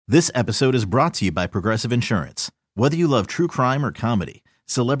This episode is brought to you by Progressive Insurance. Whether you love true crime or comedy,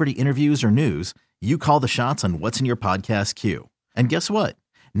 celebrity interviews or news, you call the shots on what's in your podcast queue. And guess what?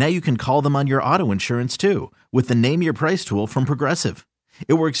 Now you can call them on your auto insurance too with the Name Your Price tool from Progressive.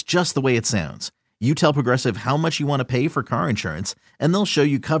 It works just the way it sounds. You tell Progressive how much you want to pay for car insurance, and they'll show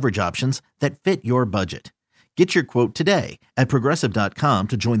you coverage options that fit your budget. Get your quote today at Progressive.com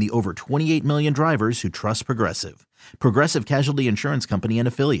to join the over 28 million drivers who trust Progressive. Progressive Casualty Insurance Company and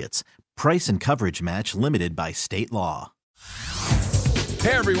Affiliates. Price and coverage match limited by state law.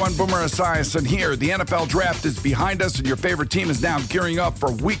 Hey everyone, Boomer Esiason here. The NFL Draft is behind us and your favorite team is now gearing up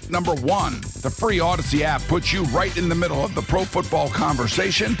for week number 1. The free Odyssey app puts you right in the middle of the pro football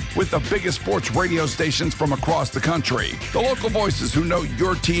conversation with the biggest sports radio stations from across the country. The local voices who know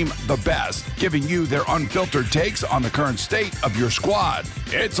your team the best, giving you their unfiltered takes on the current state of your squad.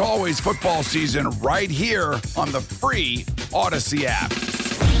 It's always football season right here on the free Odyssey app.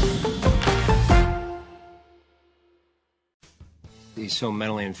 He's so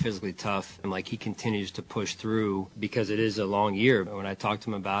mentally and physically tough, and he continues to push through because it is a long year. When I talk to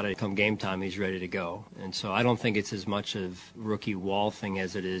him about it, come game time, he's ready to go. And so I don't think it's as much of rookie wall thing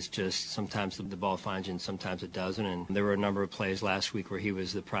as it is just sometimes the ball finds you and sometimes it doesn't. And there were a number of plays last week where he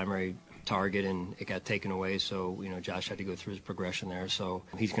was the primary target and it got taken away. So, Josh had to go through his progression there. So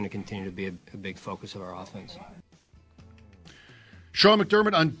he's going to continue to be a big focus of our offense. Sean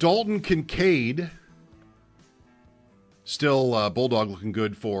McDermott on Dalton Kincaid. Still, Bulldog looking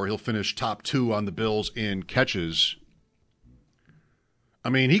good he'll finish top 2 on the Bills in catches. I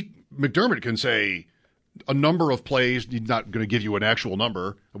mean, McDermott can say a number of plays. He's not going to give you an actual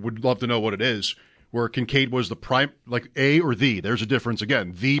number. I would love to know what it is. Where Kincaid was there's a difference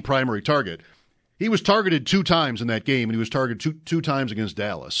again, the primary target. He was targeted 2 times in that game, and he was targeted two times against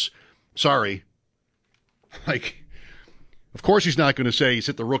Dallas. Sorry. Of course he's not going to say he's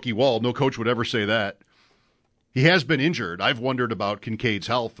hit the rookie wall. No coach would ever say that. He has been injured. I've wondered about Kincaid's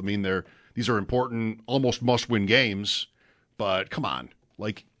health. I mean, these are important, almost must-win games. But come on,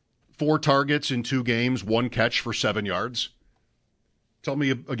 4 targets in 2 games, 1 catch for 7 yards. Tell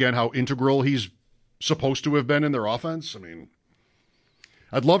me again how integral he's supposed to have been in their offense. I mean,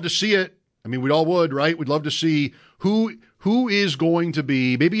 I'd love to see it. I mean, we all would, right? We'd love to see who is going to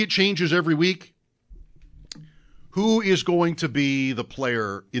be. Maybe it changes every week. Who is going to be the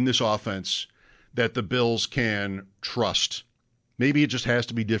player in this offense that the Bills can trust? Maybe it just has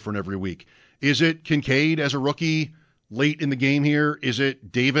to be different every week. Is it Kincaid as a rookie late in the game here? Is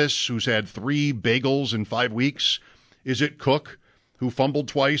it Davis, who's had 3 bagels in 5 weeks? Is it Cook, who fumbled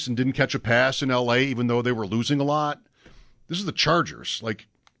twice and didn't catch a pass in L.A. even though they were losing a lot? This is the Chargers.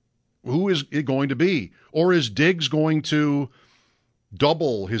 Who is it going to be? Or is Diggs going to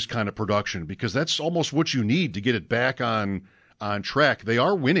double his kind of production? Because that's almost what you need to get it back on track. They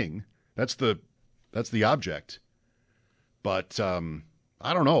are winning. That's the object. But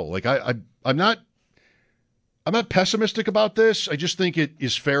I don't know. I'm not pessimistic about this. I just think it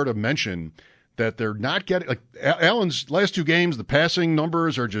is fair to mention that they're not getting Allen's last 2 games, the passing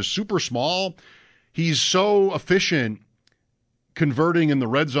numbers are just super small. He's so efficient converting in the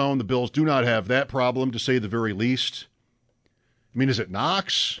red zone. The Bills do not have that problem, to say the very least. I mean, is it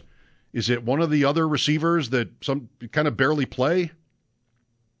Knox? Is it one of the other receivers that some kind of barely play?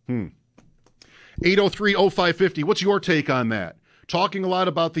 803-0550. What's your take on that? Talking a lot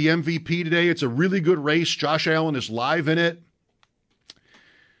about the MVP today. It's a really good race. Josh Allen is live in it.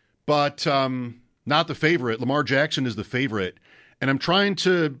 But not the favorite. Lamar Jackson is the favorite. And I'm trying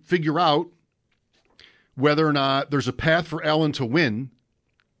to figure out whether or not there's a path for Allen to win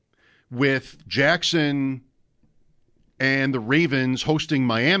with Jackson and the Ravens hosting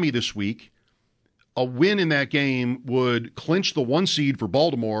Miami this week. A win in that game would clinch the 1 seed for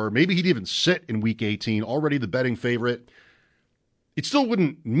Baltimore. Maybe he'd even sit in Week 18, already the betting favorite. It still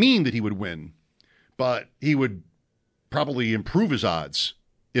wouldn't mean that he would win, but he would probably improve his odds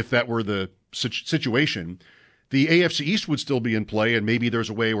if that were the situation. The AFC East would still be in play, and maybe there's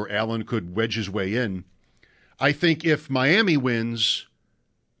a way where Allen could wedge his way in. I think if Miami wins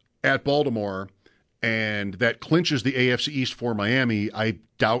at Baltimore and that clinches the AFC East for Miami, I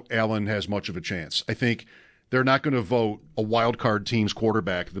doubt Allen has much of a chance. I think they're not going to vote a wild card team's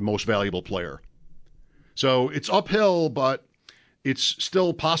quarterback the most valuable player. So it's uphill, but it's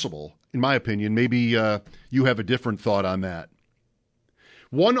still possible, in my opinion. Maybe you have a different thought on that.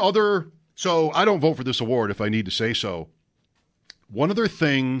 So I don't vote for this award if I need to say so. One other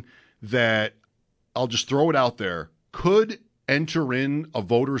thing that I'll just throw it out there, could enter in a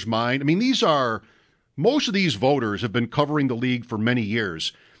voter's mind. I mean, most of these voters have been covering the league for many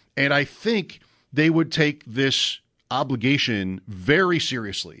years, and I think they would take this obligation very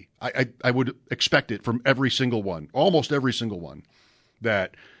seriously. I would expect it from every single one, almost every single one,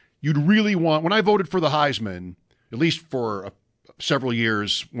 that you'd really want. When I voted for the Heisman, at least for several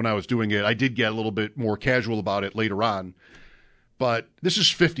years when I was doing it, I did get a little bit more casual about it later on. But this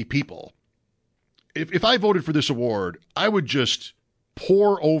is 50 people. If I voted for this award, I would just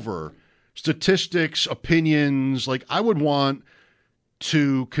pour over statistics, opinions. Like, I would want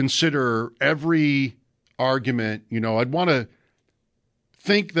to consider every argument. I'd want to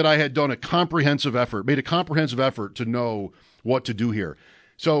think that I had done a comprehensive effort, made a comprehensive effort to know what to do here.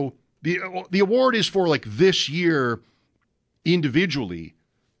 So the award is for like this year individually,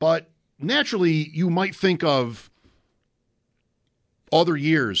 but naturally you might think of other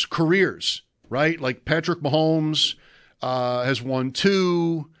years, careers, right? Like Patrick Mahomes has won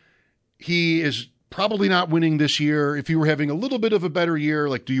 2. He is probably not winning this year. If he were having a little bit of a better year,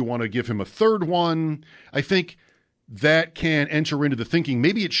 like, do you want to give him a 3rd one? I think that can enter into the thinking.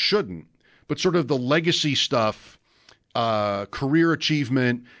 Maybe it shouldn't, but sort of the legacy stuff, career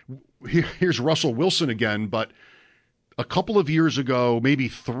achievement. Here's Russell Wilson again, but a couple of years ago, maybe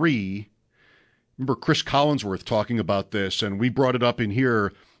 3, remember Chris Collinsworth talking about this, and we brought it up in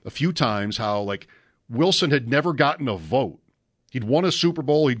here a few times, how like Wilson had never gotten a vote. He'd won a Super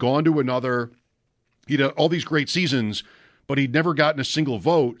Bowl, he'd gone to another, he'd had all these great seasons, but he'd never gotten a single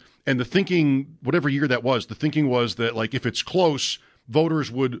vote. And the thinking, whatever year that was, the thinking was that like if it's close,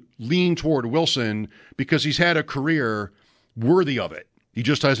 voters would lean toward Wilson because he's had a career worthy of it. He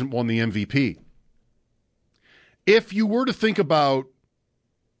just hasn't won the MVP. If you were to think about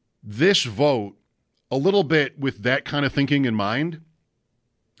this vote a little bit with that kind of thinking in mind,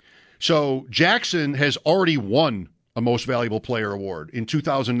 so Jackson has already won a Most Valuable Player award in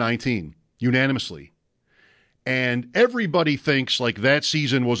 2019, unanimously. And everybody thinks like that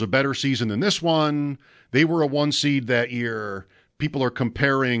season was a better season than this one. They were a 1 seed that year.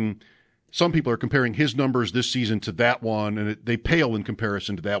 Some people are comparing his numbers this season to that one, and they pale in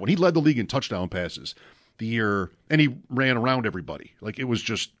comparison to that one. He led the league in touchdown passes the year, and he ran around everybody. Like, it was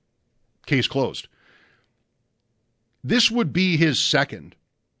just case closed. This would be his 2nd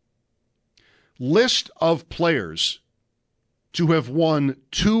list of players to have won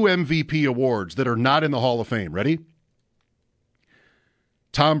 2 MVP awards that are not in the Hall of Fame. Ready?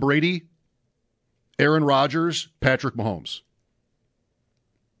 Tom Brady, Aaron Rodgers, Patrick Mahomes.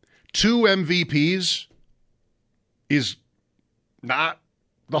 2 MVPs is not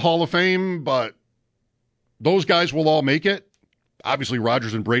the Hall of Fame, but those guys will all make it. Obviously,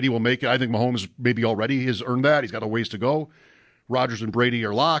 Rodgers and Brady will make it. I think Mahomes maybe already has earned that. He's got a ways to go. Rodgers and Brady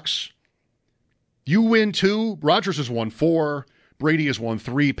are locks. You win 2. Rodgers has won 4. Brady has won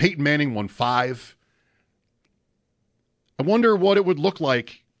 3. Peyton Manning won 5. I wonder what it would look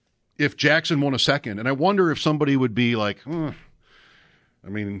like if Jackson won a 2nd. And I wonder if somebody would be like, I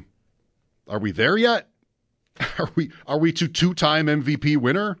mean, are we there yet? Are we to 2-time MVP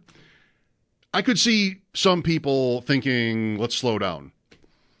winner? I could see some people thinking, let's slow down.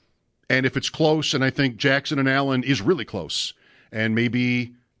 And if it's close, and I think Jackson and Allen is really close, and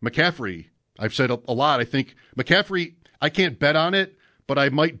maybe McCaffrey, I've said a lot, I think McCaffrey, I can't bet on it, but I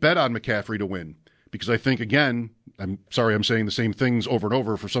might bet on McCaffrey to win. Because I think, again, I'm sorry I'm saying the same things over and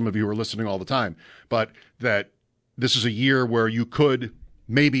over for some of you who are listening all the time, but that this is a year where you could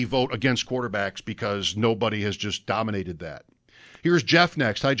maybe vote against quarterbacks because nobody has just dominated that. Here's Jeff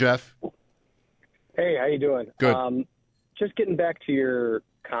next. Hi, Jeff. Hey, how you doing? Good. Just getting back to your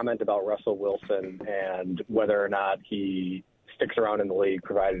comment about Russell Wilson and whether or not he sticks around in the league,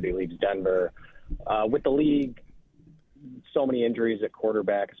 provided he leaves Denver. With the league, so many injuries at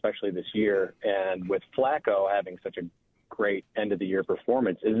quarterback, especially this year, and with Flacco having such a great end-of-the-year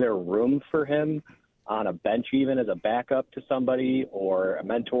performance, is there room for him on a bench even as a backup to somebody or a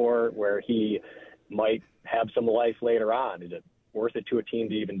mentor where he might have some life later on? Is it worth it to a team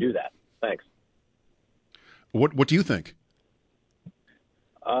to even do that? Thanks. What do you think?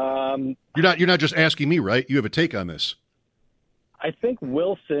 You're not just asking me, right? You have a take on this. I think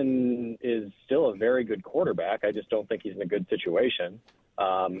Wilson is still a very good quarterback. I just don't think he's in a good situation.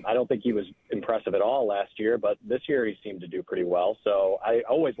 I don't think he was impressive at all last year, but this year he seemed to do pretty well. So I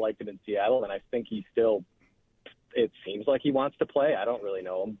always liked him in Seattle, and I think it seems like he wants to play. I don't really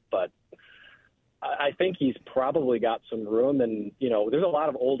know him, but I think he's probably got some room. And, there's a lot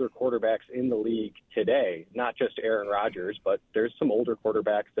of older quarterbacks in the league today, not just Aaron Rodgers, but there's some older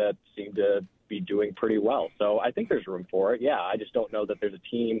quarterbacks that seem to be doing pretty well. So I think there's room for it. Yeah, I just don't know that there's a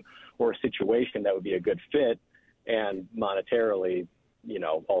team or a situation that would be a good fit and monetarily,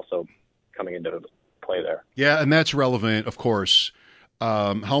 also coming into play there. Yeah, and that's relevant, of course,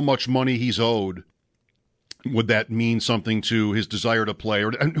 how much money he's owed. Would that mean something to his desire to play?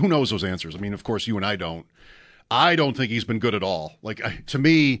 And who knows those answers? I mean, of course, you and I don't. I don't think he's been good at all. To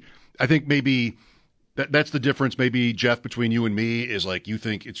me, I think maybe that's the difference. Maybe, Jeff, between you and me is you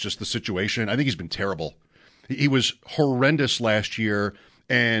think it's just the situation. I think he's been terrible. He was horrendous last year,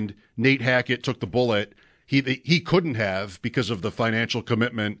 and Nate Hackett took the bullet. He couldn't have because of the financial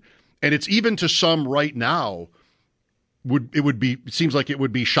commitment. And it's even to some right now, it seems like it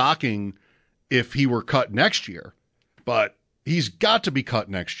would be shocking if he were cut next year, but he's got to be cut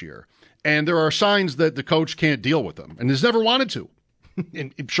next year. And there are signs that the coach can't deal with them and has never wanted to,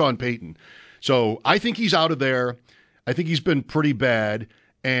 in Sean Payton. So I think he's out of there. I think he's been pretty bad,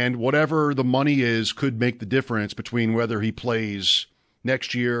 and whatever the money is could make the difference between whether he plays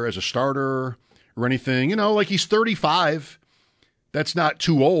next year as a starter or anything. He's 35. That's not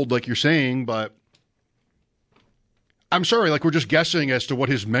too old, like you're saying, but I'm sorry, we're just guessing as to what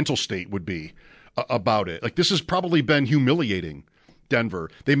his mental state would be about it. This has probably been humiliating, Denver.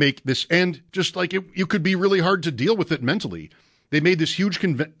 They make this, and just it could be really hard to deal with it mentally. They made this huge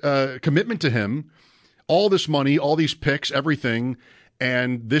commitment to him, all this money, all these picks, everything,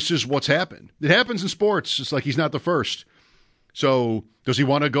 and this is what's happened. It happens in sports. It's he's not the first. So does he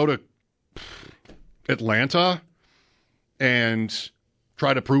want to go to Atlanta and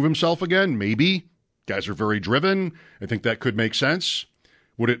try to prove himself again? Maybe. Guys are very driven. I think that could make sense.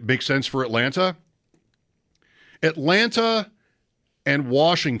 Would it make sense for Atlanta? Atlanta and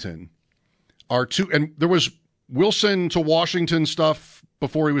Washington are two, and there was Wilson to Washington stuff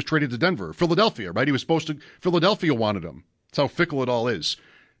before he was traded to Denver. Philadelphia, right? Philadelphia wanted him. That's how fickle it all is.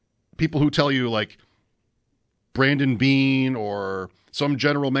 People who tell you Brandon Beane or some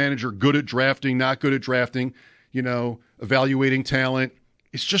general manager good at drafting, not good at drafting, evaluating talent.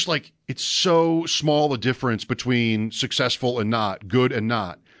 It's just it's so small a difference between successful and not, good and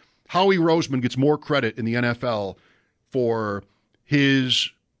not. Howie Roseman gets more credit in the NFL for his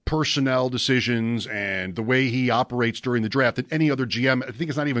personnel decisions and the way he operates during the draft than any other GM. I think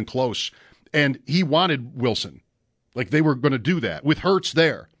it's not even close. And he wanted Wilson. They were going to do that. With Hurts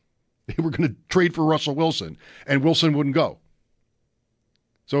there, they were going to trade for Russell Wilson, and Wilson wouldn't go.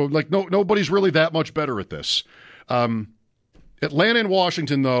 So, nobody's really that much better at this. Atlanta and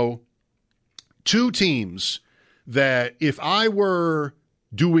Washington, though, two teams that if I were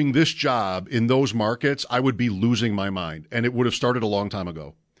doing this job in those markets, I would be losing my mind, and it would have started a long time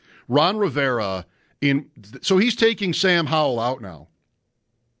ago. Ron Rivera, so he's taking Sam Howell out now.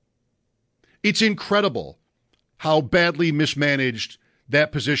 It's incredible how badly mismanaged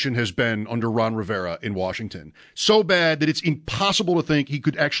that position has been under Ron Rivera in Washington. So bad that it's impossible to think he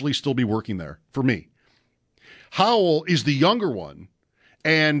could actually still be working there, for me. Howell is the younger one,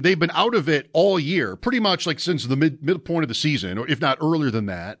 and they've been out of it all year, pretty much since the midpoint of the season, or if not earlier than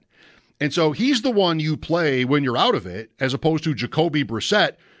that. And so he's the one you play when you're out of it, as opposed to Jacoby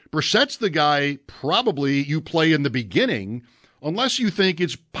Brissett. Brissett's the guy probably you play in the beginning, unless you think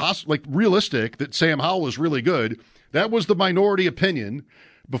it's realistic that Sam Howell is really good. That was the minority opinion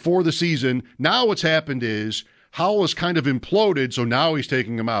before the season. Now what's happened is Howell has kind of imploded, so now he's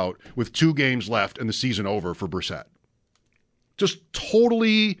taking him out with 2 games left and the season over for Brissett. Just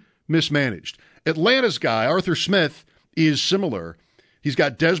totally mismanaged. Atlanta's guy, Arthur Smith, is similar. He's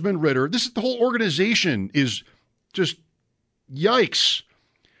got Desmond Ridder. The whole organization is just yikes.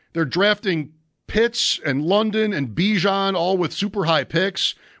 They're drafting Pitts and London and Bijan, all with super high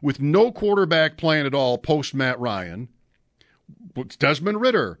picks, with no quarterback playing at all post Matt Ryan. It's Desmond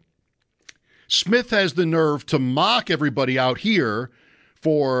Ridder. Smith has the nerve to mock everybody out here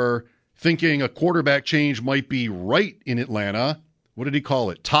for thinking a quarterback change might be right in Atlanta. What did he call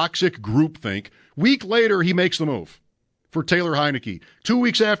it? Toxic groupthink. Week later, he makes the move for Taylor Heineke. 2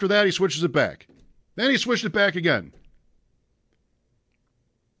 weeks after that, he switches it back. Then he switched it back again.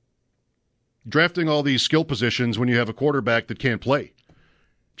 Drafting all these skill positions when you have a quarterback that can't play.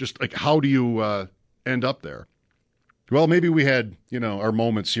 Just how do you end up there? Well, maybe we had, our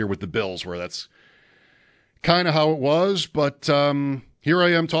moments here with the Bills where that's kind of how it was, but here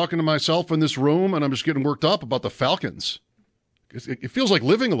I am talking to myself in this room, and I'm just getting worked up about the Falcons. It feels like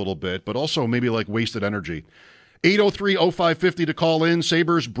living a little bit, but also maybe wasted energy. 803-0550 to call in.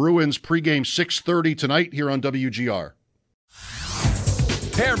 Sabres Bruins pregame 6:30 tonight here on WGR.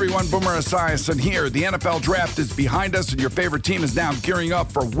 Hey everyone, Boomer Esiason here. The NFL Draft is behind us and your favorite team is now gearing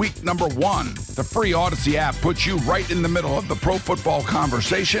up for week number 1. The free Odyssey app puts you right in the middle of the pro football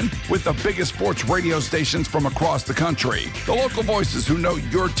conversation with the biggest sports radio stations from across the country. The local voices who know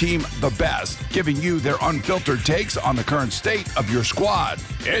your team the best, giving you their unfiltered takes on the current state of your squad.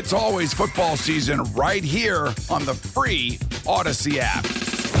 It's always football season right here on the free Odyssey app.